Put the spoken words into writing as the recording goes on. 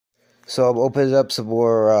So I'm opening up some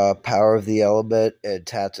more Power of the Element and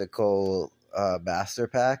Tactical Master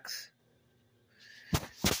Packs.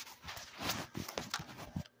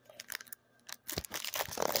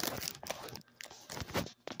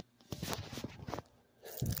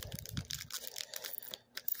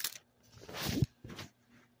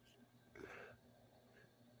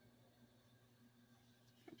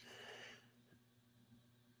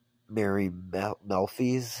 Mary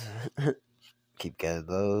Melfi's. Keep getting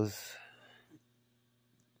those.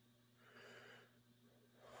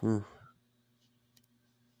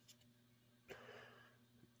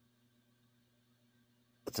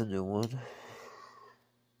 That's a new one.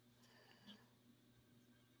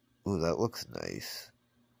 Ooh, that looks nice.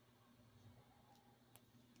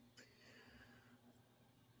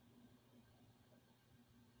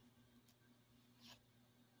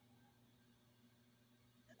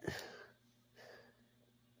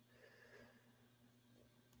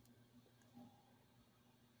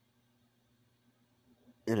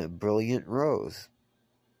 And a Brilliant Rose.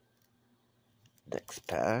 Next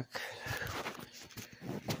pack.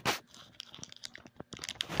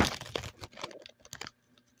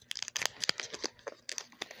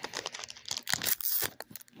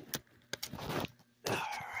 Alright.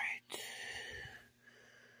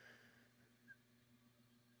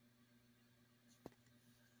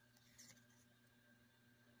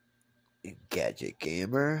 Gadget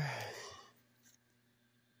Gamer.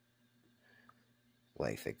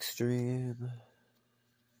 Life Extreme.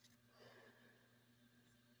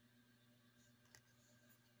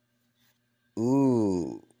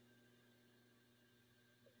 Ooh.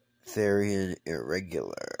 Therian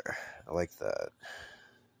Irregular. I like that.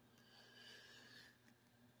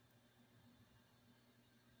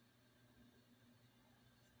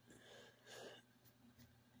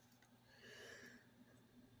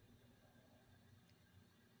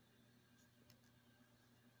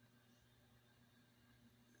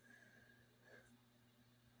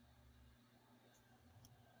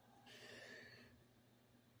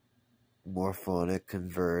 Morphonic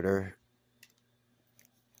Converter.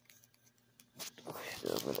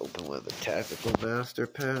 Now I'm going to open one of the Tactical Master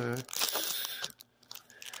Packs.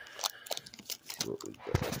 See what we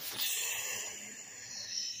got.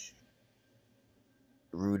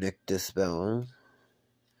 Runic Dispelling.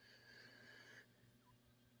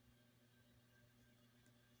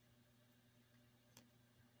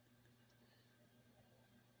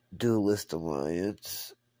 Duelist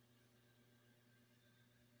Alliance.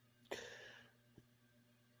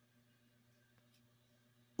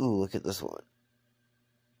 Ooh, look at this one.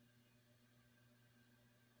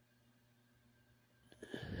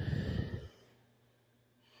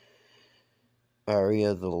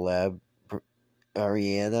 Ariana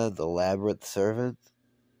the Labyrinth Servant.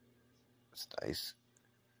 That's nice.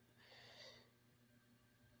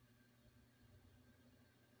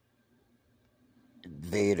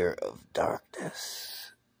 Invader of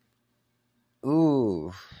Darkness.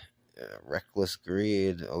 Ooh. Yeah, Reckless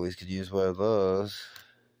Greed. Always could use one of those.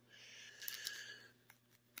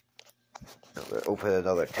 I'm going to open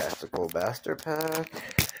another Tactical Master Pack.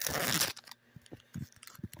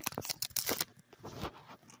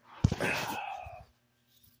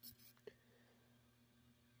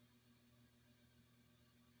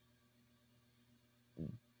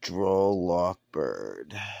 Droll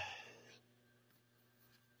Lockbird.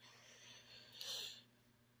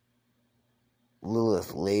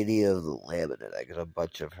 Lilith, Lady of the Laminate. I got a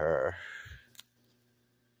bunch of her.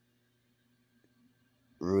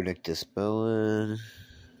 Runic Dispelling.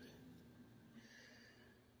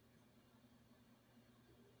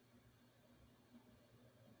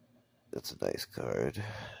 That's a nice card.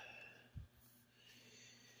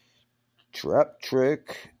 Trap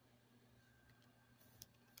Trick.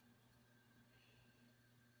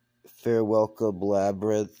 Fair Welcome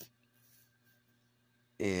Labyrinth.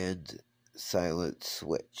 And Silent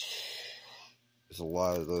Switch. There's a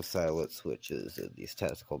lot of those silent switches in these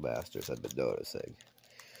Tactical Masters I've been noticing.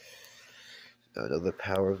 Another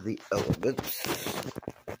Power of the Elements.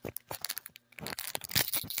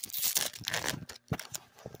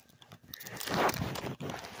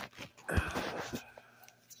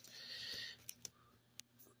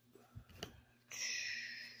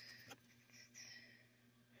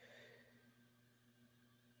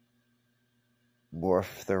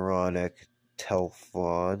 Morphtheronic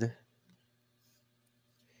Telphon.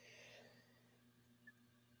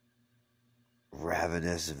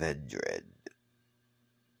 Ravenous Vendred.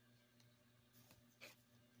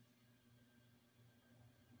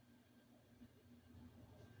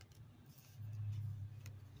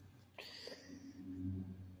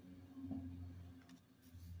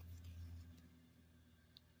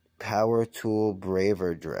 Power Tool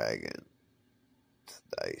Braver Dragon. It's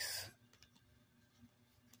nice.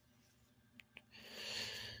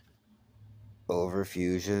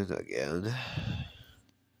 Overfusion again.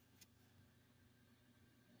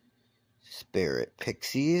 Spirit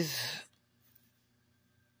Pixies.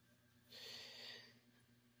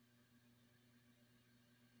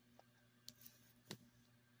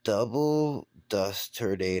 Double Dust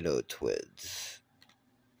Tornado Twins.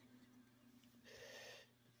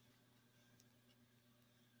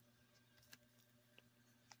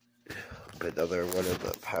 Another one of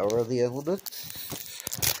the Power of the Elements.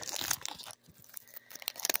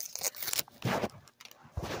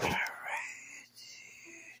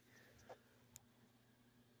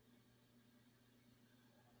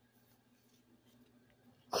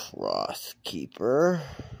 Crosskeeper.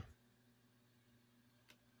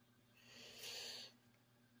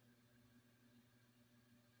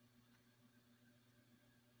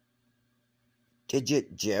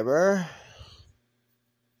 Digit Jammer.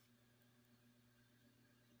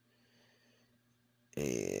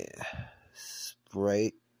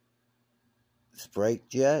 Sprite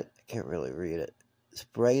Jet. I can't really read it.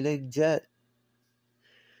 Spriting Jet.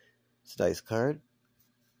 It's a nice card.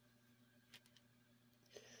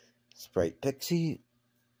 Sprite Pixie.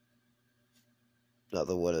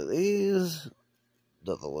 Another one of these.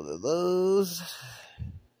 Another one of those.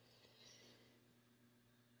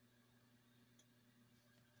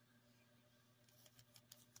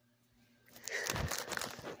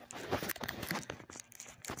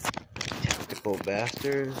 Tactical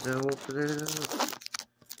Masters now opening up.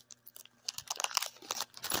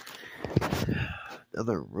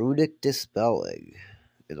 Another Runic Dispelling.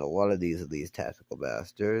 And a lot of these Tactical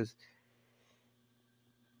Masters.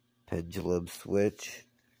 Pendulum Switch.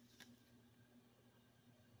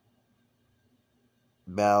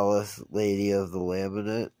 Malice, Lady of the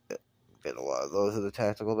Laminate. And a lot of those are the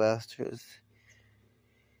Tactical Masters.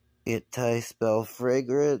 Anti-Spell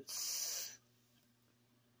Fragrance.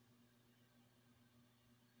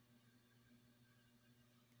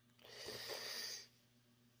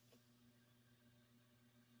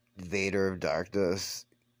 Vader of Darkness.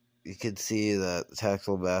 You can see that the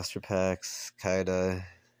Tactical Master Packs kind of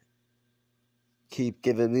keep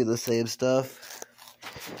giving me the same stuff.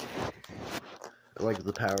 I like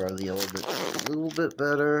the Power of the Elements a little bit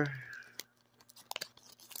better.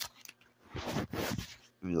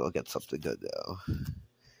 Maybe I'll get something good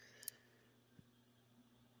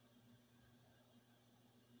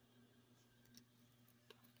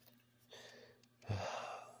now.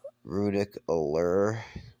 Runic Allure.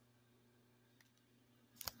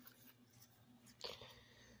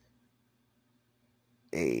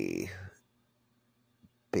 A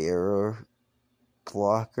Bearer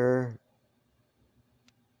Blocker.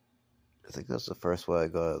 I think that's the first one I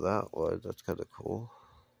got of that one. That's kind of cool.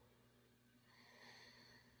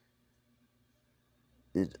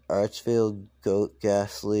 An Archfield Goat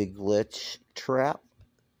Ghastly Glitch Trap.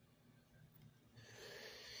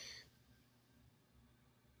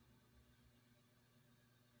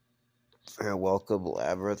 Fair Welcome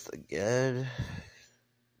Labyrinth again.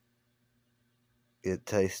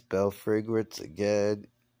 Anti-Spell Fragrance again.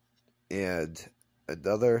 And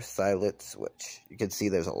another Silent Switch. You can see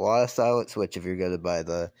there's a lot of Silent Switch if you're going to buy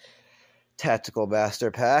the Tactical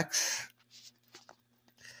Master Packs.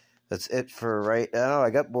 That's it for right now.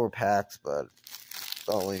 I got more packs, but it's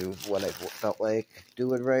only what I felt like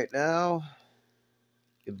doing right now.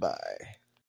 Goodbye.